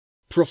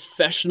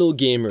Professional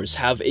gamers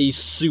have a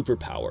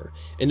superpower,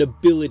 an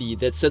ability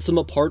that sets them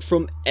apart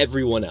from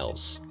everyone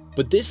else.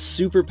 But this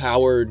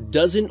superpower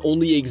doesn't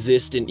only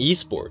exist in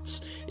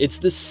esports. It's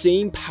the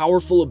same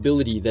powerful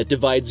ability that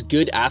divides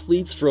good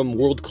athletes from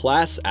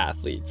world-class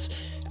athletes,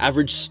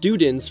 average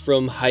students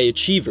from high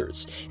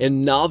achievers,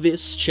 and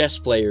novice chess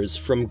players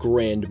from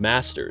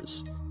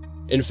grandmasters.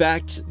 In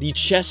fact, the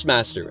chess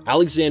master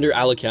Alexander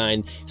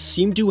Alekhine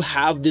seemed to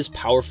have this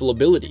powerful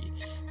ability,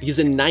 because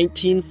in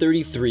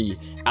 1933,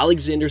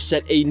 Alexander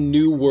set a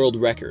new world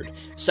record,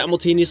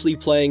 simultaneously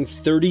playing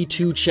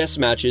 32 chess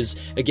matches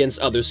against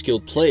other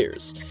skilled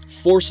players,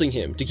 forcing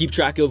him to keep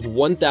track of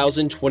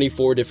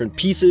 1,024 different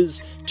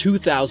pieces,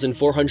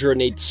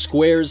 2,408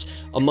 squares,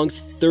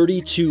 amongst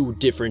 32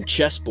 different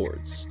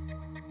chessboards.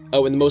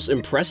 Oh, and the most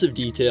impressive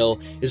detail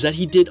is that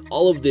he did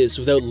all of this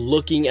without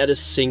looking at a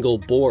single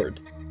board.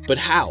 But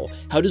how?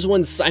 How does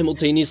one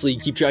simultaneously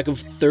keep track of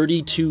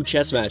 32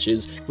 chess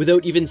matches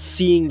without even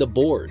seeing the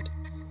board?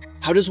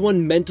 How does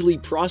one mentally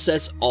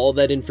process all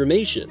that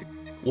information?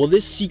 Well,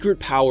 this secret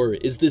power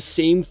is the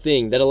same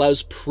thing that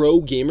allows pro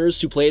gamers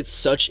to play at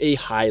such a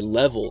high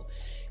level.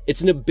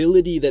 It's an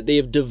ability that they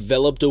have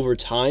developed over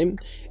time,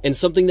 and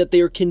something that they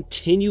are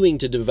continuing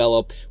to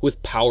develop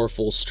with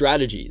powerful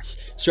strategies.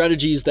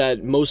 Strategies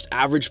that most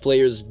average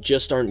players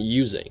just aren't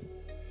using.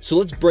 So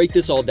let's break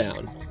this all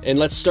down, and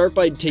let's start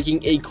by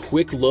taking a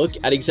quick look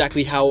at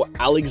exactly how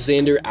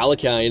Alexander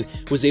Alekhine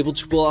was able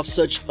to pull off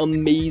such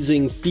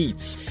amazing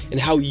feats, and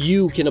how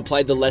you can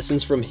apply the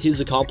lessons from his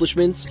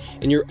accomplishments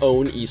in your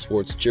own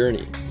esports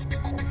journey.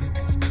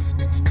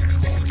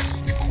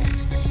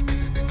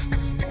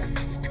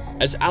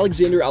 As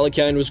Alexander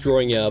Alekhine was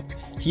growing up,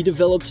 he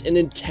developed an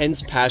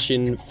intense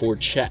passion for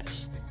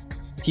chess.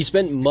 He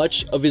spent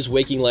much of his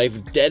waking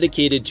life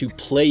dedicated to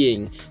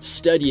playing,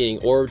 studying,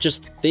 or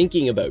just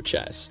thinking about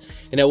chess,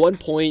 and at one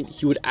point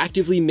he would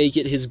actively make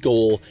it his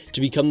goal to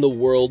become the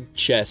world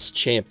chess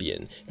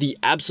champion, the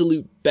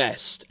absolute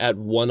best at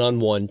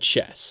one-on-one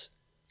chess.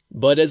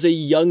 But as a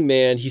young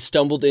man, he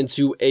stumbled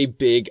into a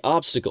big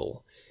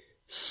obstacle: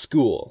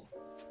 school.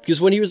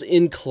 Because when he was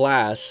in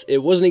class,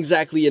 it wasn't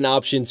exactly an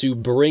option to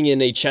bring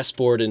in a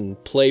chessboard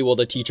and play while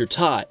the teacher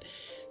taught,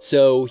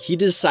 so he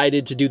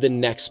decided to do the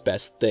next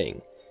best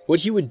thing.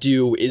 What he would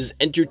do is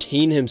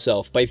entertain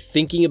himself by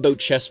thinking about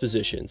chess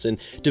positions and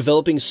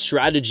developing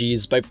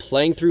strategies by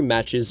playing through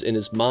matches in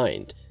his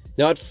mind.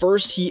 Now, at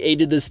first he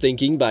aided this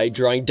thinking by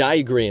drawing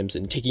diagrams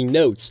and taking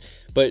notes,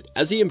 but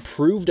as he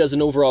improved as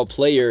an overall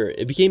player,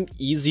 it became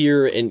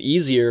easier and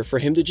easier for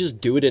him to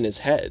just do it in his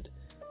head.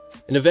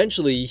 And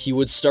eventually, he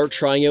would start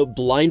trying out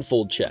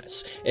blindfold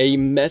chess, a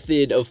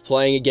method of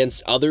playing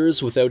against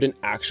others without an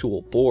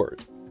actual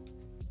board.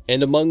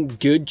 And among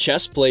good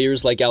chess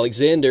players like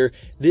Alexander,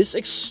 this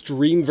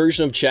extreme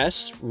version of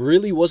chess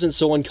really wasn't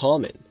so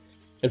uncommon.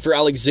 And for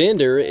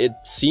Alexander, it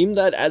seemed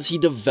that as he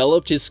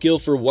developed his skill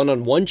for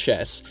one-on-one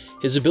chess,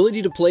 his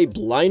ability to play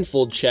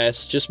blindfold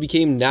chess just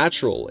became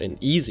natural and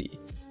easy.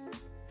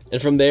 And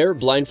from there,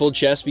 blindfold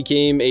chess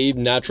became a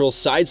natural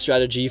side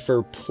strategy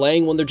for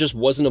playing when there just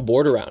wasn't a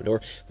board around,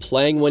 or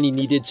playing when he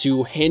needed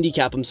to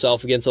handicap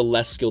himself against a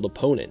less skilled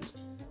opponent.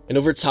 And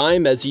over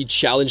time, as he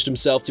challenged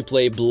himself to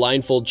play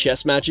blindfold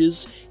chess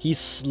matches, he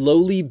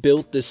slowly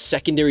built this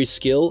secondary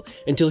skill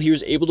until he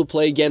was able to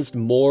play against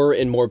more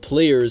and more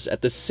players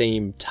at the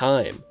same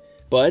time.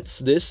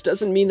 But this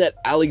doesn't mean that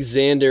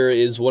Alexander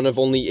is one of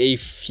only a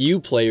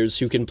few players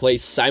who can play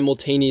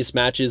simultaneous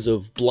matches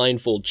of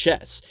blindfold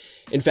chess.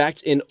 In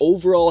fact, in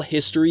overall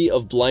history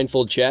of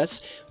blindfold chess,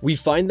 we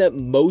find that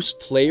most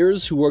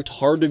players who worked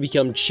hard to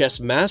become chess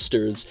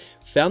masters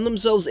found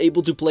themselves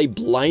able to play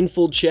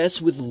blindfold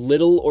chess with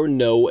little or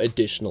no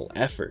additional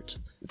effort.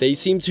 They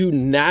seem to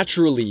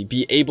naturally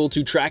be able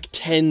to track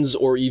tens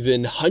or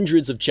even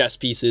hundreds of chess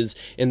pieces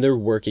in their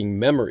working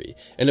memory,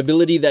 an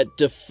ability that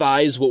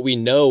defies what we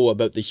know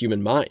about the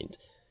human mind.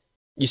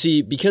 You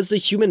see, because the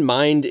human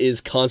mind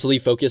is constantly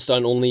focused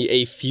on only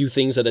a few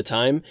things at a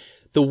time,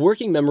 the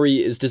working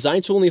memory is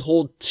designed to only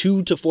hold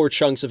 2 to 4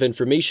 chunks of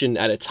information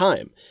at a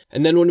time,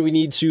 and then when we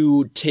need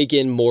to take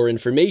in more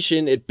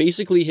information, it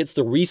basically hits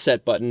the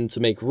reset button to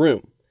make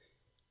room.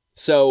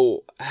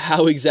 So,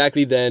 how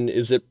exactly then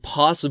is it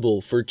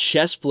possible for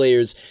chess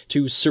players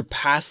to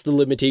surpass the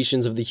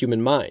limitations of the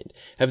human mind?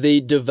 Have they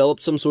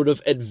developed some sort of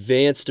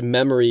advanced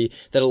memory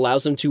that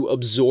allows them to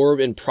absorb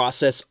and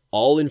process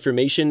all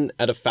information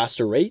at a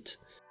faster rate?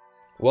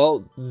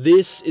 Well,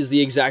 this is the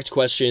exact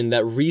question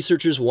that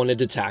researchers wanted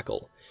to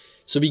tackle.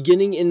 So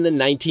beginning in the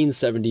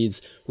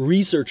 1970s,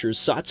 researchers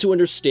sought to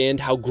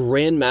understand how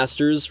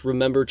grandmasters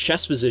remember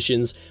chess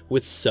positions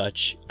with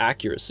such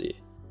accuracy.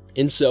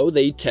 And so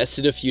they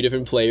tested a few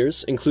different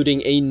players,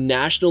 including a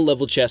national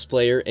level chess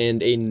player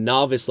and a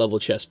novice level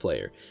chess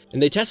player. And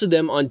they tested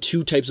them on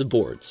 2 types of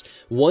boards,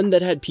 one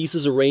that had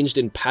pieces arranged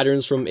in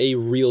patterns from a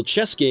real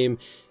chess game,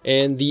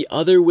 and the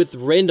other with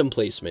random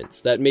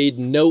placements that made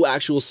no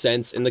actual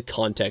sense in the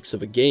context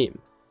of a game.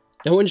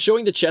 Now, when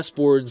showing the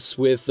chessboards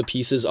with the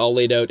pieces all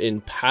laid out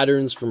in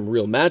patterns from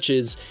real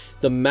matches,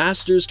 the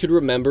masters could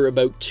remember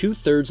about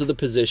 2/3 of the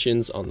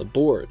positions on the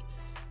board,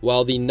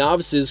 while the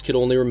novices could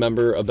only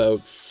remember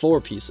about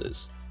 4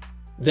 pieces.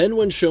 Then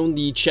when shown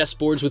the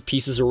chessboards with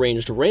pieces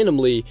arranged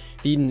randomly,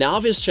 the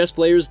novice chess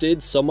players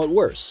did somewhat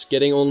worse,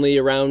 getting only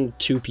around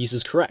 2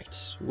 pieces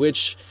correct,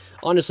 which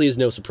honestly is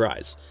no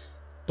surprise.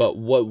 But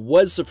what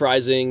was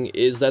surprising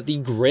is that the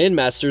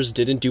grandmasters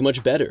didn't do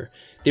much better.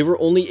 They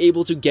were only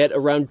able to get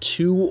around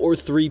 2 or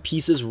 3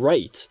 pieces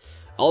right.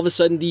 All of a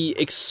sudden, the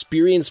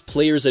experienced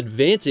player's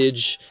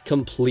advantage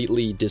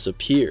completely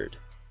disappeared.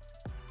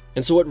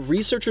 And so what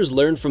researchers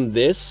learned from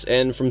this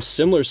and from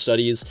similar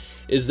studies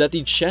is that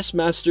the chess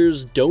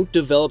masters don't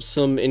develop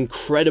some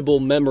incredible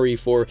memory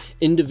for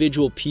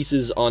individual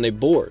pieces on a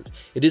board.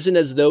 It isn't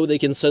as though they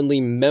can suddenly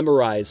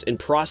memorize and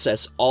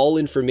process all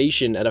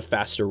information at a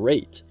faster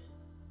rate.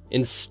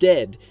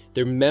 Instead,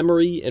 their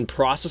memory and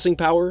processing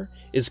power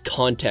is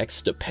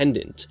context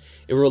dependent.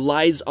 It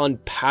relies on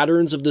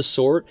patterns of the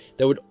sort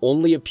that would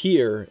only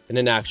appear in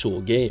an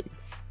actual game.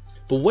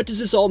 But what does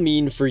this all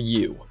mean for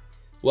you?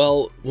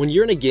 Well, when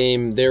you're in a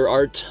game, there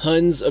are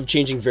tons of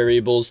changing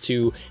variables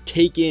to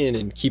take in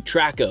and keep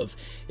track of,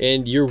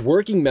 and your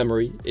working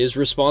memory is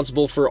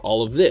responsible for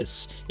all of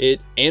this. It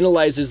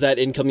analyzes that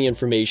incoming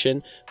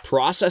information,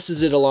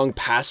 processes it along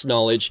past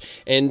knowledge,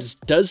 and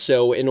does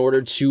so in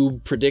order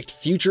to predict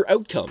future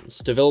outcomes,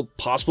 develop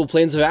possible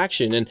plans of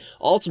action, and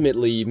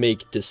ultimately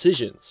make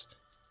decisions.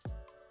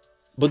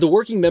 But the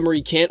working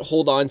memory can't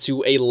hold on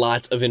to a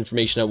lot of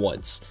information at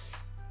once.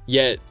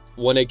 Yet,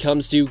 when it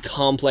comes to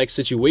complex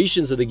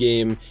situations of the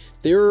game,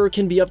 there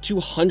can be up to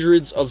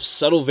hundreds of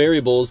subtle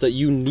variables that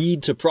you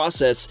need to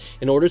process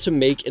in order to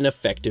make an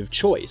effective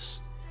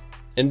choice.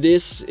 And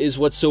this is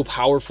what's so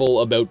powerful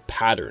about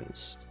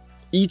patterns.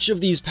 Each of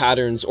these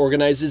patterns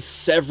organizes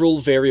several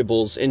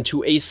variables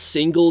into a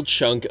single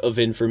chunk of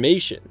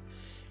information.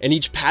 And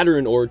each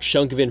pattern or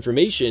chunk of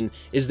information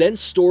is then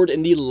stored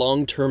in the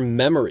long-term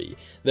memory,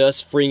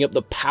 thus freeing up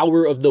the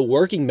power of the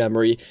working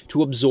memory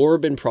to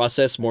absorb and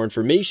process more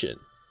information.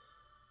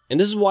 And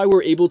this is why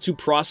we're able to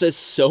process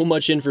so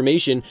much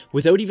information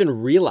without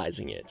even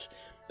realizing it.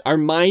 Our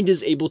mind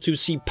is able to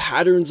see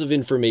patterns of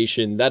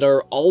information that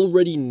are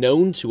already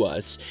known to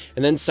us,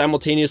 and then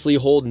simultaneously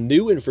hold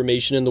new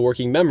information in the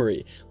working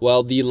memory,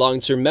 while the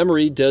long-term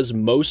memory does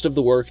most of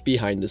the work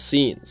behind the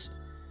scenes.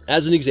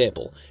 As an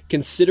example,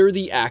 consider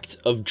the act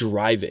of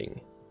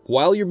driving.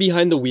 While you're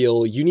behind the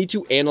wheel, you need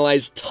to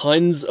analyze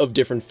tons of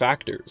different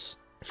factors.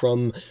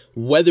 From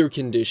weather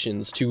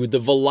conditions to the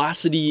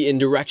velocity and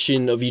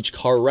direction of each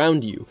car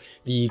around you,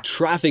 the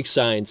traffic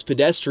signs,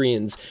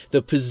 pedestrians,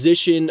 the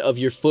position of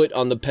your foot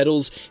on the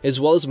pedals, as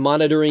well as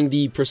monitoring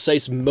the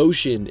precise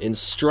motion and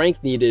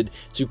strength needed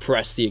to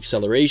press the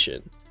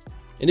acceleration.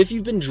 And if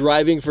you've been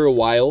driving for a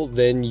while,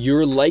 then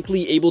you're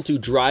likely able to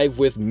drive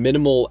with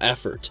minimal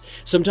effort,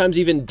 sometimes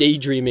even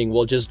daydreaming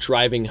while just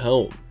driving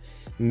home.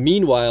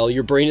 Meanwhile,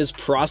 your brain is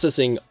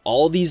processing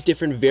all these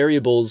different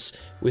variables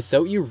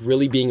without you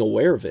really being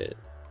aware of it.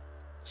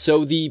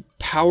 So the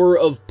power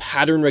of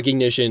pattern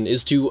recognition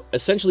is to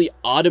essentially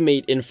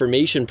automate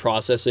information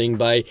processing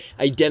by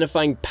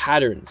identifying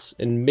patterns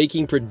and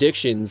making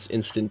predictions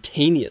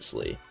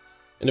instantaneously.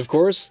 And of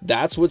course,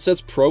 that's what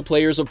sets pro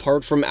players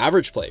apart from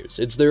average players.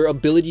 It's their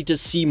ability to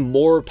see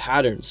more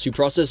patterns, to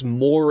process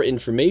more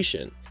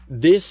information.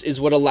 This is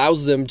what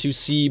allows them to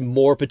see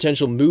more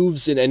potential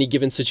moves in any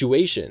given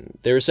situation.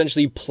 They're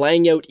essentially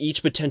playing out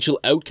each potential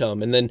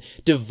outcome and then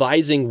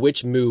devising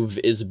which move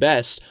is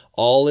best,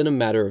 all in a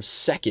matter of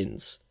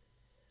seconds.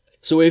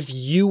 So if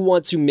you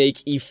want to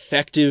make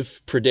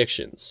effective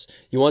predictions,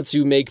 you want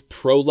to make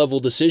pro-level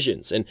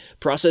decisions and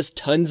process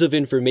tons of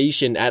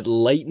information at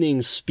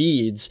lightning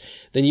speeds,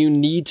 then you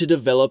need to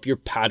develop your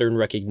pattern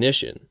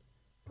recognition.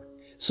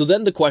 So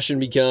then the question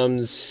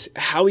becomes,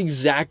 how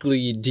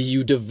exactly do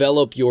you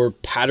develop your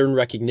pattern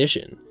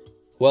recognition?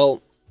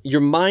 Well,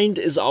 your mind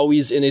is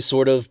always in a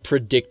sort of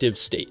predictive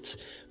state,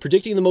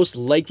 predicting the most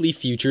likely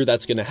future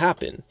that's going to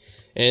happen.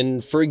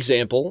 And for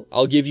example,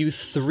 I'll give you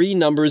 3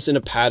 numbers in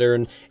a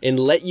pattern and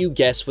let you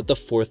guess what the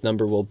 4th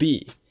number will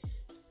be.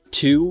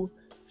 2,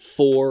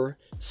 4,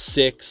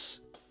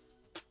 6.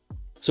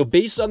 So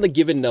based on the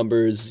given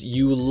numbers,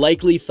 you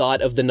likely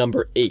thought of the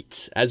number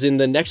 8, as in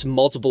the next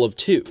multiple of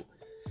 2.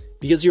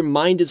 Because your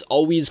mind is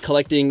always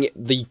collecting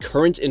the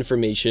current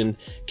information,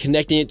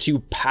 connecting it to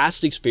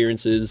past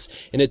experiences,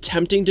 and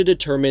attempting to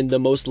determine the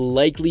most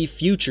likely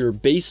future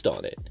based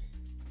on it.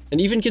 And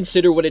even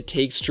consider what it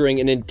takes during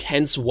an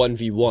intense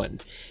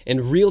 1v1.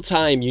 In real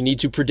time, you need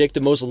to predict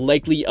the most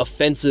likely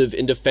offensive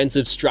and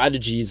defensive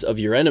strategies of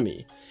your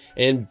enemy.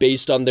 And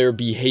based on their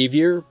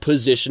behavior,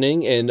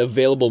 positioning, and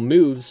available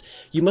moves,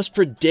 you must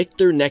predict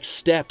their next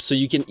step so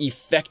you can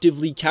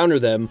effectively counter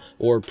them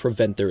or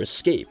prevent their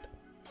escape.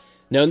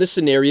 Now in this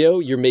scenario,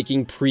 you're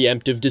making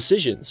preemptive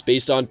decisions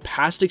based on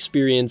past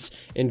experience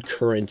and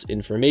current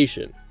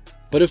information.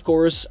 But of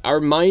course, our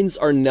minds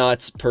are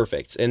not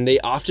perfect, and they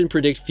often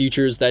predict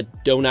futures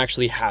that don't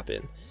actually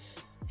happen.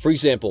 For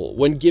example,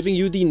 when giving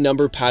you the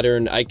number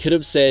pattern, I could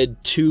have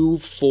said 2,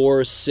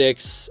 4,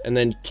 6, and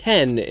then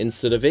 10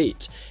 instead of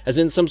 8, as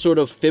in some sort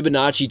of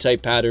Fibonacci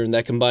type pattern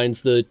that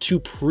combines the 2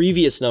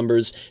 previous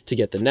numbers to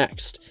get the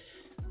next.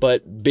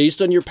 But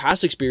based on your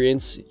past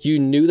experience, you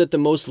knew that the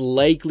most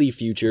likely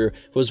future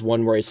was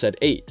one where I said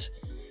 8.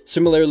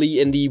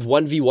 Similarly, in the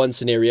 1v1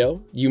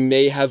 scenario, you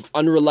may have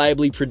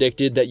unreliably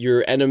predicted that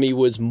your enemy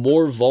was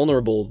more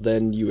vulnerable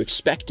than you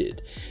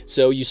expected,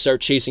 so you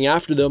start chasing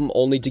after them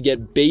only to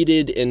get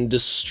baited and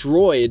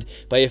destroyed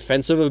by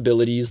offensive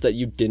abilities that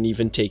you didn't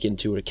even take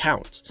into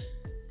account.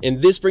 And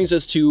this brings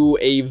us to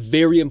a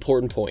very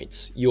important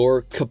point.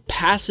 Your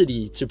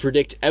capacity to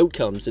predict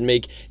outcomes and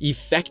make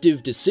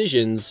effective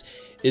decisions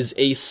is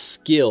a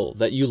skill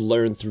that you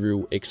learn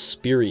through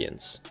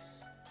experience.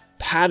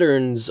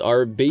 Patterns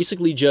are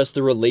basically just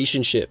the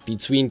relationship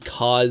between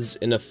cause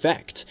and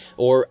effect,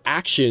 or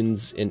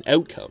actions and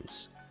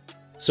outcomes.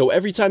 So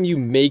every time you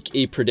make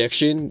a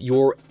prediction,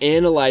 you're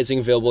analyzing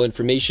available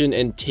information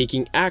and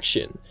taking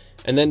action.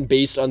 And then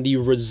based on the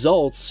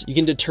results, you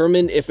can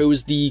determine if it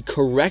was the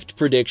correct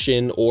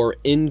prediction or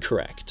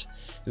incorrect,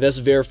 thus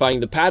verifying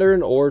the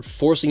pattern or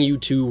forcing you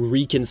to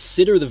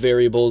reconsider the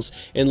variables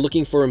and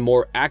looking for a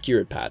more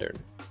accurate pattern.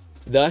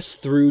 Thus,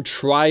 through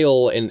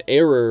trial and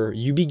error,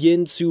 you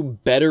begin to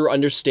better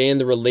understand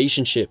the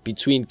relationship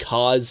between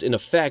cause and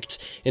effect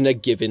in a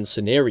given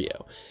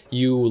scenario.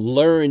 You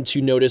learn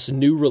to notice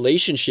new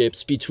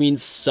relationships between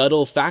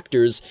subtle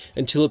factors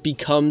until it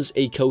becomes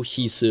a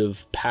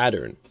cohesive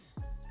pattern.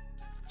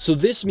 So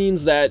this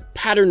means that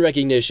pattern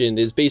recognition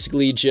is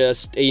basically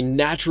just a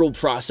natural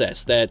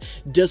process that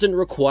doesn't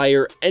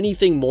require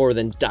anything more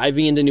than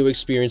diving into new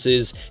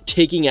experiences,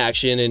 taking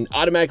action, and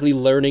automatically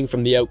learning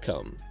from the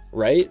outcome,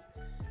 right?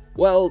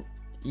 Well,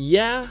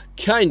 yeah,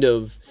 kind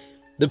of.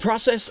 The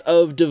process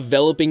of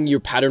developing your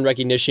pattern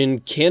recognition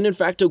can in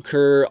fact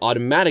occur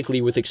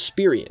automatically with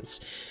experience,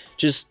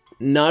 just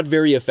not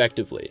very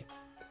effectively.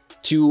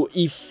 To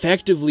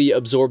effectively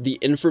absorb the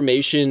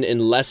information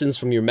and lessons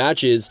from your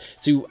matches,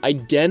 to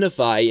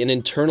identify and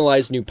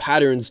internalize new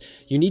patterns,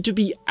 you need to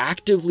be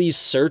actively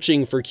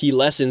searching for key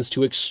lessons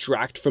to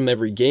extract from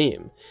every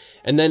game.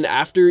 And then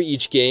after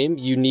each game,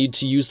 you need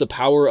to use the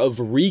power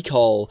of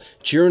recall,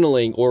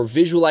 journaling, or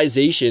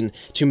visualization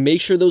to make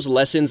sure those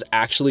lessons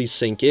actually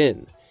sink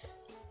in.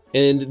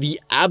 And the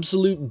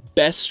absolute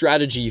best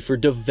strategy for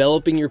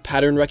developing your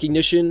pattern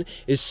recognition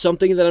is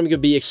something that I'm going to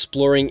be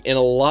exploring in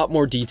a lot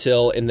more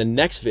detail in the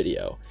next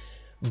video.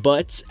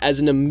 But as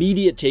an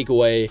immediate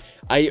takeaway,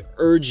 I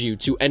urge you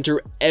to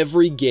enter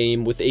every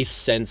game with a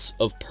sense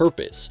of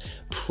purpose,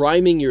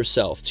 priming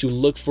yourself to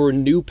look for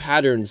new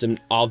patterns and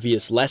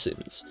obvious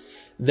lessons.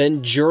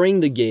 Then during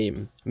the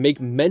game, make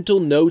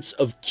mental notes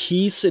of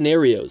key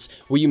scenarios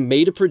where you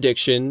made a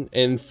prediction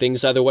and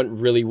things either went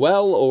really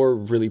well or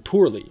really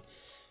poorly.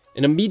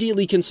 And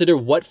immediately consider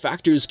what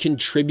factors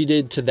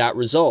contributed to that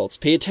result.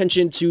 Pay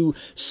attention to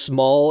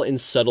small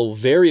and subtle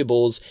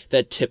variables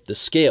that tip the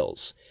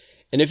scales.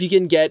 And if you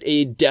can get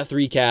a death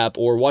recap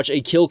or watch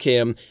a kill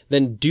cam,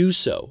 then do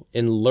so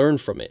and learn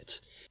from it.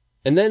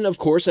 And then, of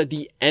course, at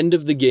the end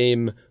of the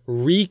game,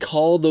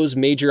 recall those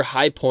major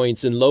high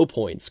points and low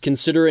points,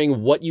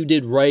 considering what you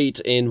did right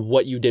and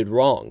what you did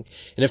wrong.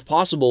 And if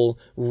possible,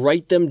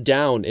 write them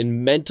down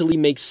and mentally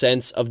make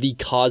sense of the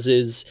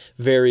causes,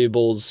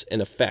 variables,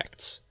 and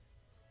effects.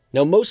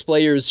 Now, most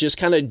players just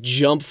kind of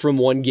jump from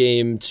one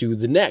game to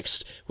the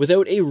next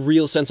without a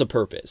real sense of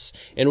purpose,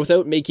 and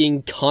without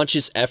making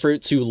conscious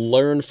effort to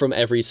learn from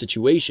every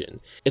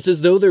situation. It's as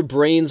though their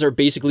brains are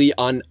basically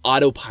on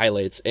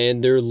autopilot,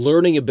 and their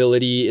learning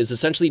ability is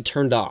essentially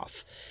turned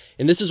off.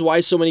 And this is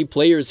why so many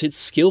players hit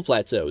skill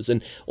plateaus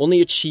and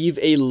only achieve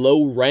a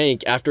low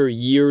rank after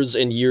years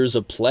and years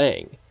of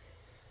playing.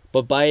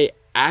 But by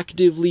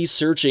actively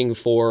searching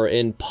for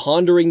and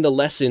pondering the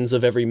lessons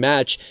of every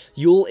match,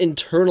 you'll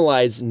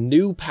internalize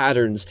new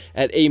patterns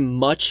at a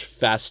much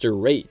faster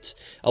rate,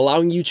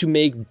 allowing you to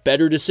make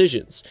better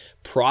decisions,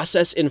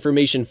 process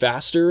information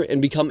faster,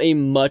 and become a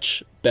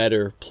much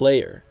better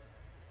player.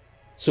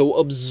 So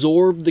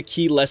absorb the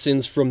key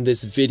lessons from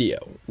this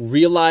video.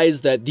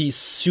 Realize that the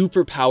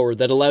superpower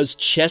that allows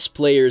chess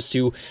players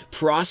to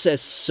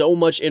process so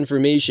much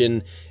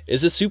information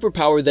is a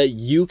superpower that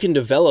you can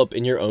develop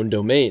in your own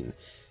domain.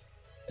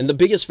 And the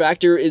biggest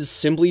factor is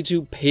simply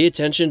to pay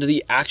attention to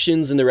the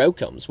actions and their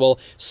outcomes while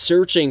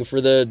searching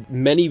for the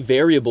many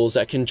variables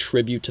that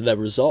contribute to the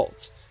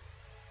result.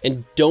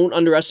 And don't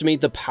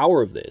underestimate the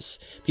power of this,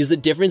 because the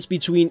difference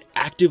between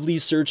actively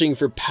searching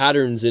for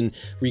patterns and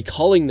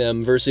recalling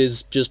them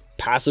versus just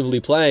passively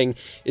playing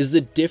is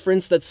the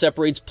difference that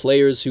separates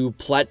players who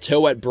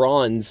plateau at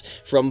bronze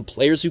from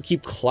players who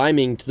keep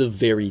climbing to the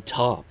very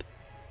top.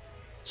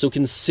 So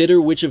consider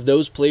which of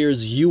those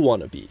players you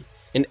want to be,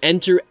 and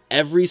enter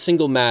every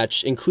single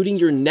match, including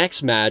your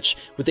next match,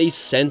 with a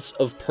sense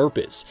of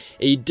purpose,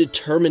 a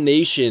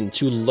determination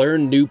to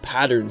learn new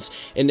patterns,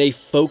 and a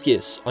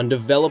focus on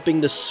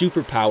developing the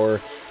superpower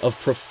of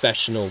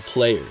professional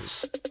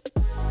players.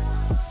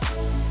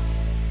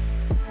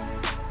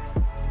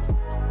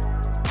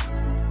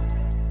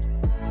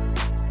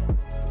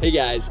 Hey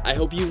guys, I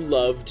hope you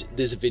loved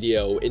this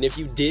video, and if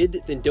you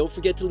did, then don't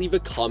forget to leave a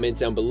comment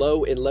down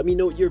below and let me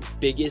know what your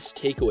biggest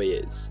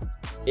takeaway is.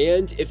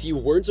 And if you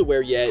weren't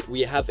aware yet, we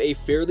have a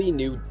fairly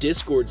new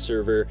Discord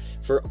server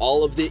for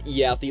all of the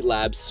eAthlete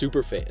Labs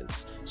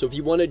superfans. So if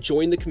you want to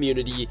join the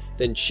community,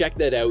 then check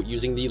that out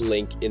using the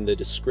link in the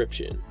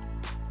description.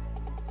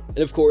 And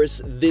of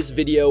course, this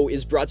video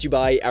is brought to you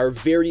by our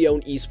very own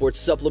esports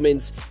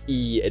supplements,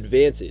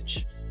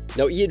 eAdvantage.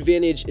 Now,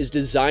 eAdvantage is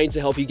designed to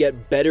help you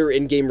get better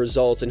in-game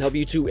results and help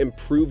you to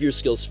improve your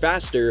skills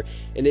faster,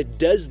 and it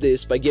does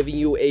this by giving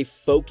you a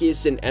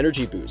focus and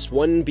energy boost,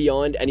 one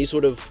beyond any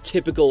sort of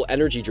typical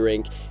energy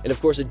drink, and of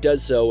course it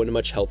does so in a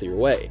much healthier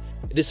way.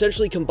 It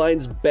essentially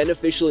combines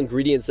beneficial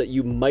ingredients that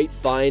you might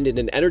find in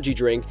an energy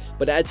drink,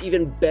 but adds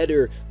even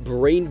better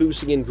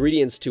brain-boosting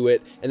ingredients to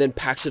it, and then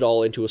packs it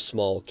all into a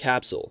small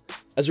capsule.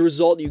 As a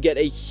result, you get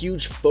a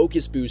huge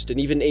focus boost and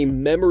even a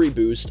memory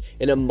boost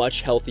in a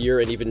much healthier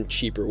and even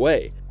cheaper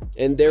way.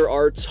 And there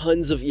are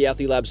tons of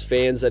eAthlete Labs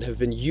fans that have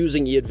been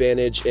using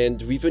eAdvantage,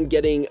 and we've been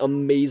getting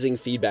amazing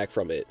feedback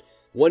from it.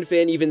 One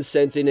fan even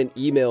sent in an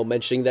email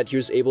mentioning that he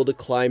was able to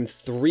climb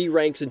 3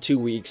 ranks in 2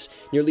 weeks,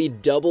 nearly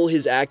double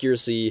his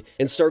accuracy,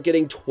 and start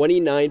getting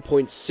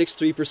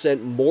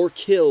 29.63% more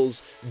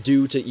kills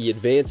due to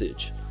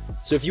eAdvantage.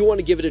 So if you want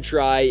to give it a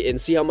try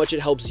and see how much it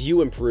helps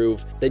you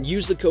improve, then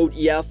use the code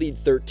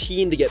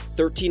eAthlete13 to get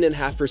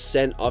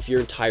 13.5% off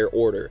your entire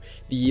order.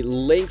 The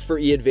link for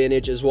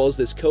eAdvantage as well as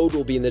this code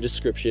will be in the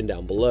description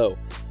down below.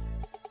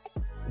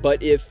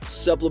 But if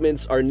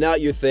supplements are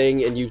not your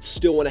thing and you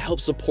still want to help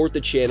support the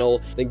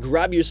channel, then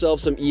grab yourself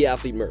some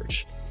eAthlete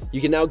merch.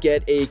 You can now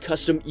get a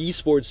custom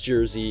esports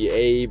jersey,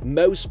 a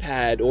mouse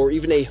pad, or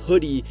even a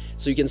hoodie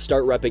so you can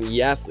start repping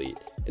eAthlete.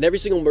 And every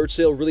single merch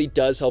sale really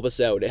does help us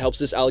out. It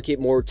helps us allocate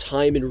more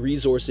time and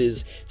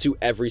resources to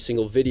every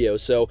single video.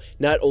 So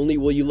not only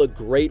will you look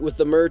great with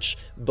the merch,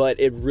 but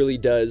it really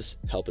does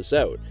help us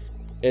out.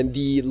 And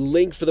the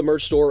link for the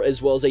merch store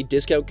as well as a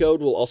discount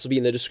code will also be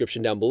in the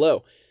description down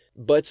below.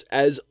 But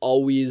as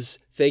always,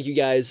 thank you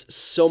guys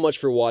so much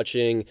for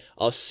watching.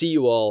 I'll see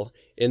you all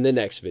in the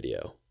next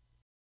video.